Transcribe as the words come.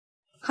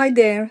Hi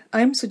there,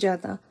 I'm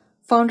Sujata,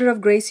 founder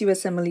of Grace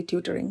USMLE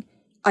Tutoring.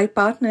 I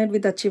partnered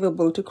with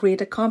Achievable to create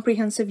a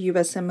comprehensive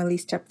USMLE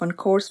Step 1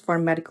 course for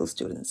medical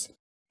students.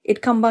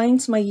 It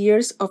combines my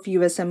years of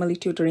USMLE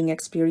tutoring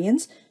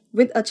experience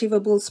with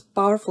Achievable's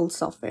powerful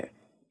software.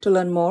 To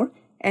learn more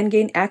and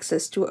gain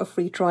access to a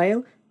free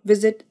trial,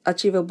 visit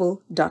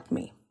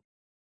achievable.me.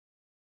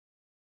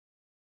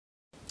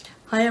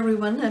 Hi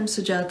everyone, I'm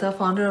Sujata,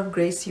 founder of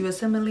Grace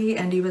USMLE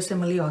and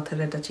USMLE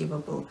author at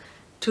Achievable.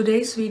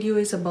 Today's video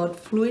is about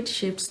fluid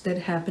shifts that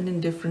happen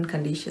in different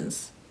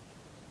conditions.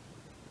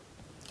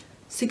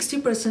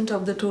 60%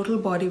 of the total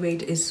body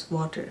weight is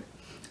water.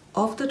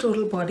 Of the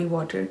total body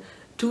water,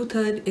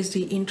 2/3 is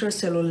the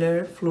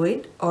intracellular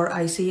fluid or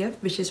ICF,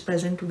 which is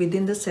present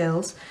within the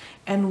cells,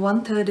 and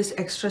 1/3 is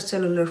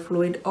extracellular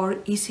fluid or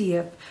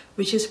ECF,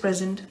 which is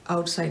present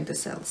outside the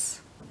cells.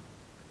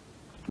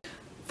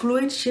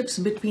 Fluid shifts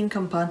between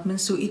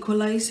compartments to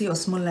equalize the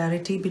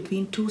osmolarity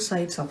between two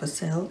sides of a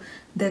cell,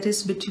 that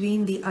is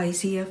between the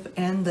ICF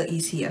and the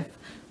ECF.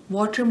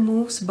 Water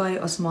moves by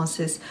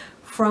osmosis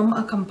from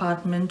a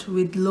compartment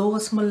with low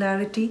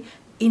osmolarity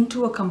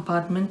into a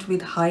compartment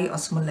with high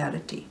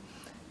osmolarity.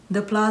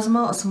 The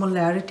plasma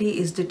osmolarity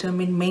is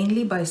determined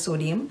mainly by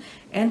sodium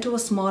and to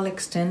a small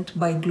extent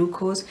by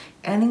glucose,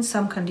 and in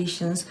some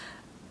conditions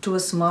to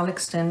a small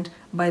extent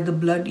by the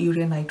blood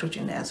urea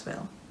nitrogen as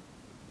well.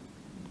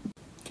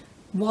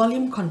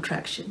 Volume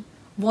contraction.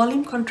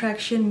 Volume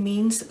contraction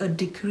means a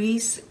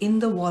decrease in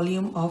the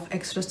volume of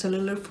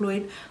extracellular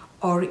fluid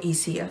or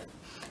ECF.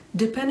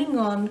 Depending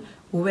on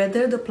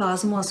whether the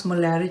plasma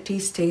osmolarity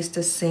stays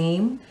the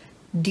same,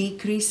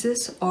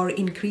 decreases, or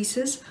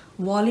increases,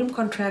 volume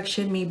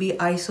contraction may be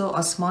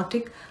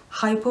isoosmotic,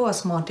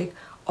 hypoosmotic,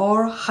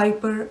 or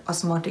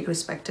hyperosmotic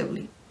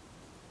respectively.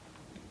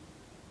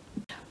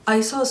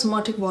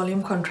 Isoosmotic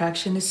volume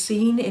contraction is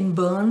seen in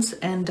burns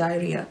and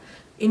diarrhea.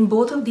 In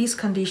both of these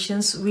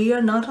conditions, we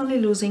are not only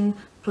losing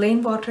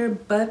plain water,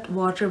 but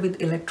water with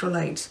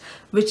electrolytes,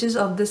 which is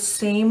of the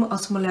same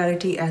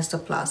osmolarity as the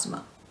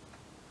plasma.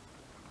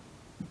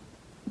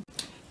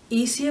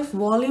 ECF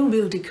volume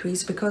will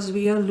decrease because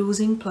we are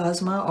losing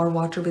plasma or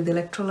water with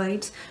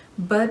electrolytes,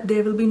 but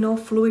there will be no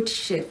fluid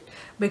shift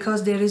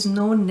because there is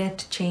no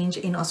net change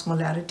in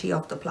osmolarity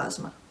of the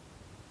plasma.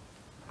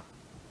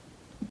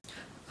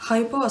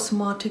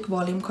 Hypoosmotic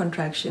volume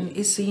contraction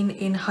is seen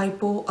in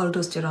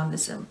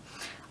hypoaldosteronism.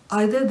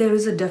 Either there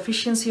is a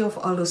deficiency of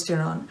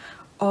aldosterone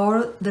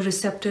or the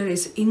receptor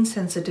is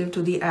insensitive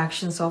to the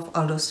actions of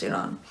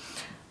aldosterone.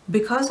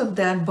 Because of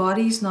that,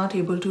 body is not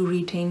able to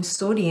retain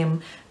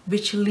sodium,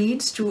 which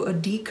leads to a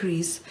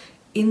decrease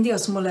in the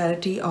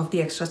osmolarity of the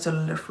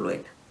extracellular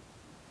fluid.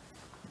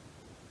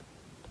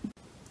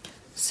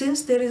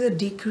 Since there is a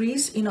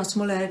decrease in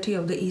osmolarity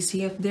of the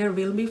ECF, there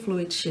will be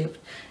fluid shift,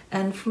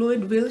 and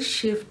fluid will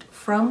shift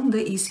from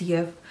the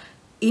ECF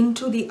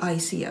into the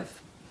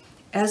ICF.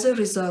 As a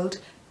result,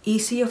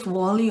 ECF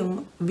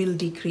volume will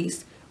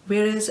decrease,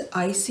 whereas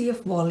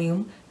ICF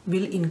volume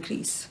will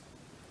increase.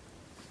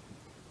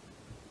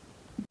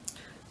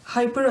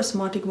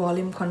 Hyperosmotic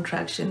volume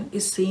contraction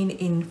is seen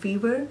in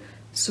fever,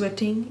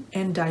 sweating,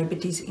 and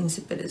diabetes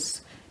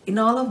insipidus. In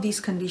all of these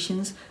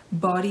conditions,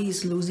 body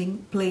is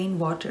losing plain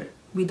water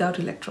without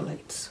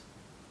electrolytes.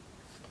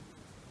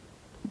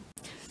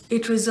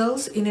 It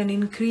results in an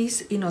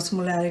increase in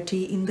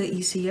osmolarity in the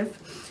ECF,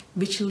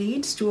 which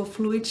leads to a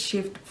fluid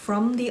shift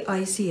from the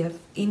ICF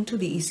into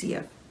the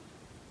ECF.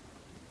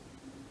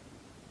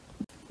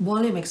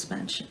 Volume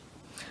expansion.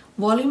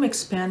 Volume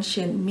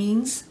expansion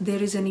means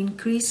there is an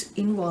increase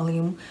in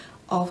volume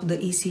of the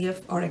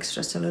ECF or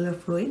extracellular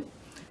fluid.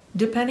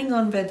 Depending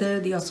on whether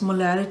the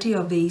osmolarity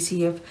of the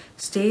ECF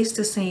stays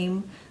the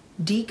same,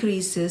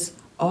 decreases,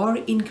 or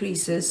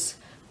increases,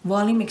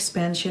 volume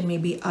expansion may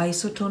be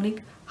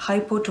isotonic,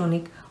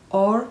 hypotonic,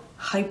 or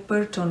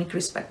hypertonic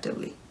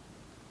respectively.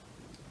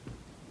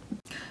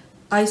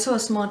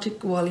 Isoosmotic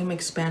volume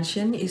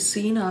expansion is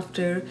seen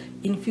after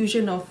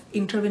infusion of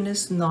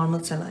intravenous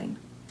normal saline.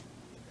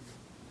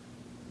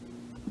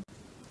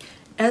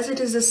 As it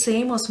is the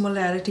same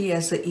osmolarity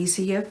as the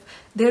ECF,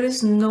 there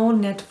is no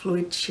net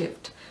fluid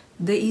shift.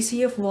 The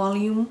ECF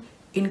volume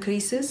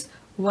increases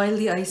while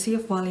the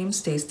ICF volume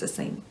stays the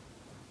same.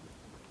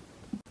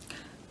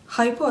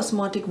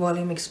 Hypoosmotic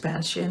volume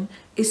expansion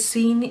is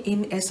seen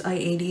in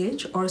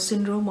SIADH or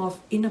syndrome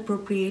of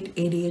inappropriate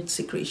ADH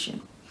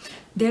secretion.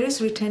 There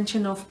is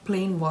retention of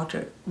plain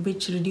water,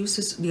 which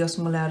reduces the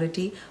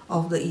osmolarity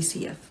of the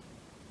ECF.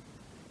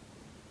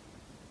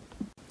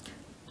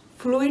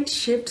 Fluid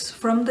shifts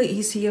from the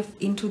ECF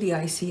into the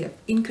ICF,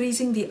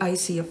 increasing the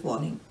ICF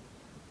volume.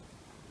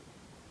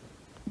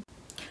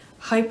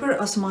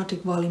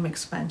 Hyperosmotic volume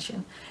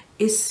expansion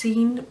is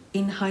seen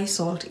in high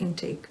salt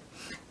intake.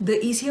 The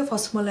ECF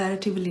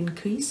osmolarity will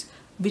increase,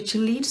 which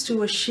leads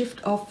to a shift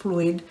of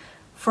fluid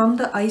from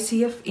the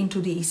ICF into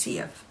the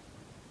ECF.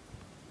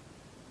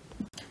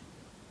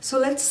 So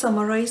let's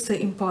summarize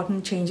the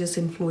important changes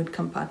in fluid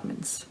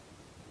compartments.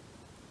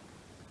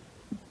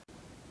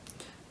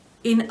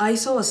 In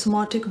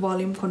isoosmotic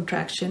volume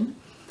contraction,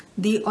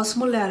 the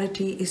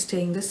osmolarity is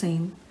staying the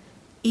same.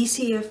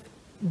 ECF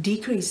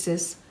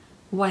decreases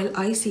while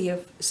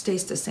ICF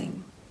stays the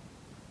same.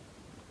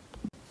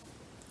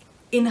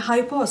 In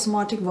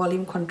hyperosmotic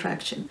volume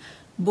contraction,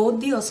 both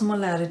the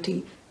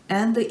osmolarity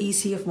and the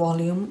ECF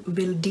volume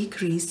will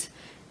decrease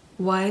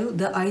while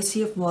the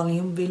ICF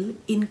volume will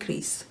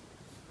increase.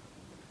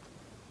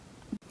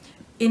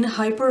 In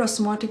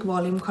hyperosmotic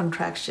volume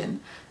contraction,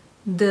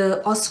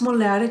 the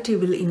osmolarity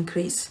will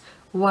increase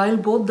while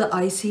both the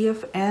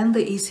ICF and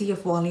the ECF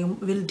volume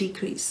will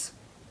decrease.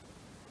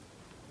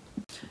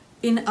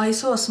 In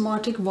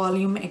isoosmotic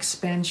volume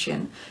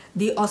expansion,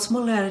 the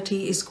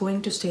osmolarity is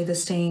going to stay the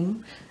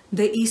same.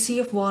 The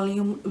ECF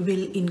volume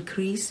will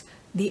increase.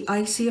 The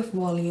ICF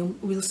volume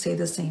will stay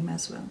the same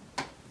as well.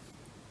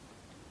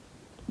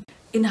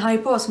 In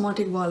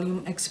hyperosmotic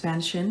volume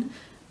expansion,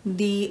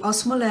 the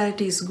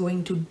osmolarity is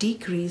going to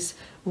decrease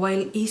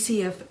while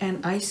ECF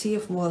and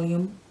ICF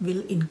volume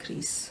will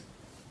increase.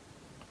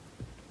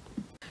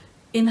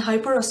 In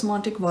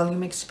hyperosmotic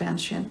volume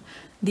expansion,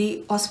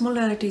 the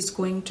osmolarity is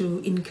going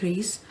to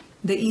increase,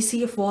 the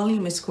ECF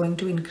volume is going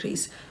to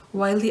increase,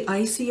 while the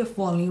ICF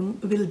volume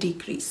will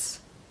decrease.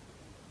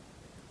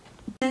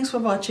 Thanks for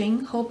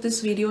watching. Hope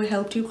this video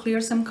helped you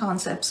clear some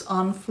concepts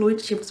on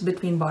fluid shifts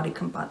between body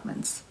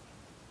compartments.